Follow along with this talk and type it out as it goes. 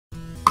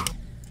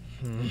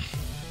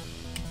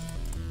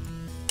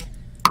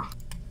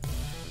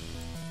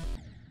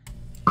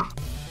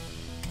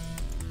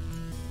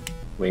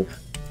Wave.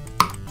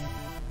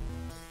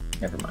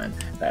 Never mind.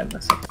 Bad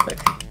mess up quick.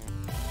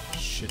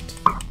 Shit.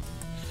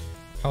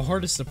 How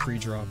hard is the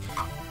pre-drop?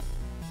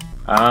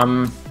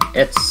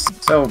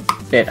 It's so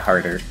bit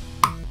harder.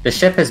 The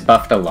ship is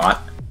buffed a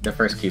lot. The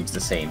first cube's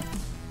the same.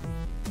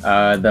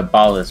 The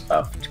ball is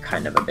buffed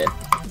kind of a bit.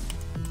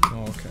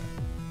 Oh, okay.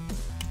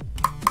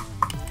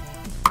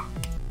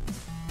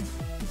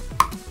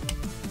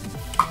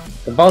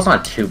 The ball's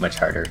not too much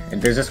harder.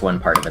 There's just one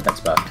part of it that's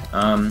buffed.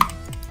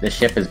 The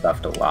ship is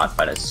buffed a lot,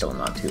 but it's still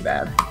not too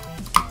bad.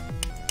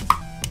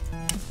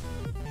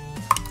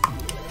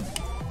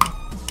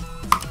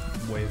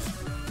 Wave.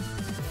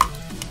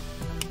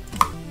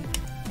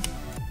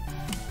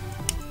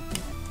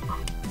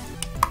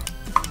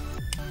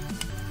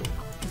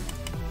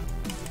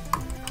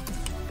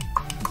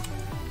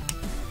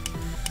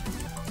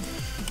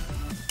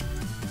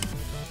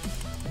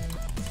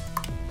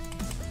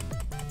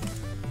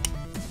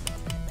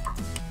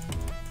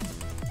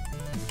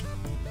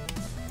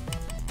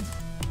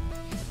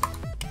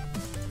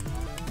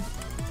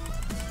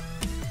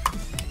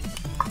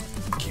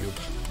 Cube.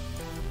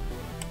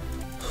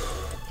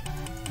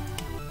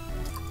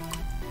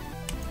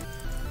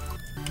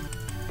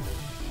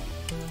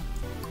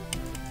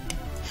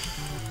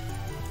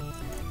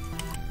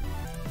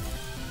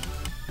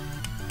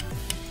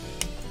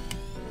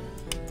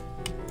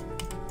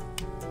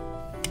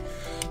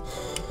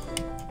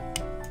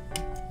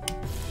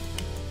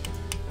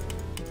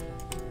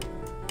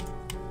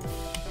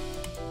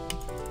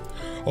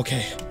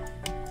 Okay.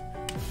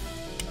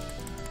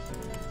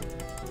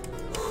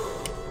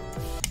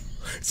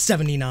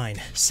 $79.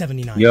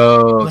 $79.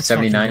 Yo, Let's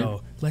 79. Fucking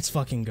go. Let's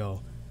fucking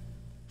go.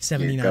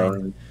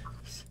 79.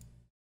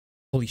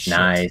 Holy shit.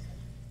 Nice.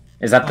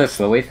 Is that the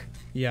slow wave?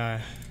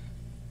 Yeah.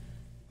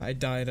 I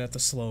died at the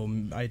slow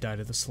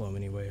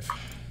mini wave.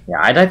 Yeah,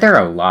 I died there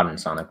a lot in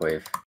Sonic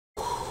Wave.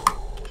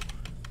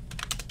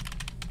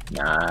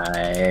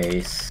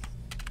 Nice.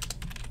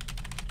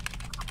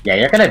 Yeah,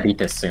 you're gonna beat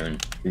this soon,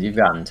 because you've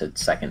gotten to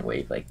second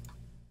wave, like,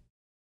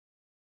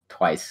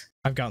 twice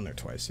I've gotten there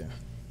twice, yeah.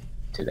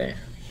 today.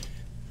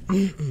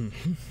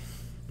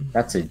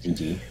 That's a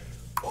GG.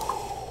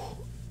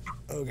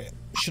 Okay.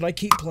 Should I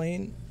keep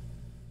playing?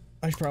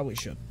 I probably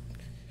should.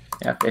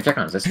 Yeah, if you're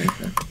consistent,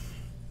 then.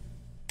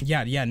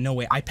 Yeah, no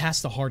way. I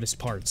passed the hardest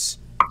parts.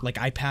 Like,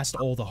 I passed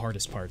all the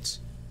hardest parts.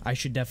 I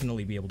should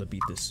definitely be able to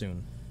beat this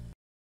soon.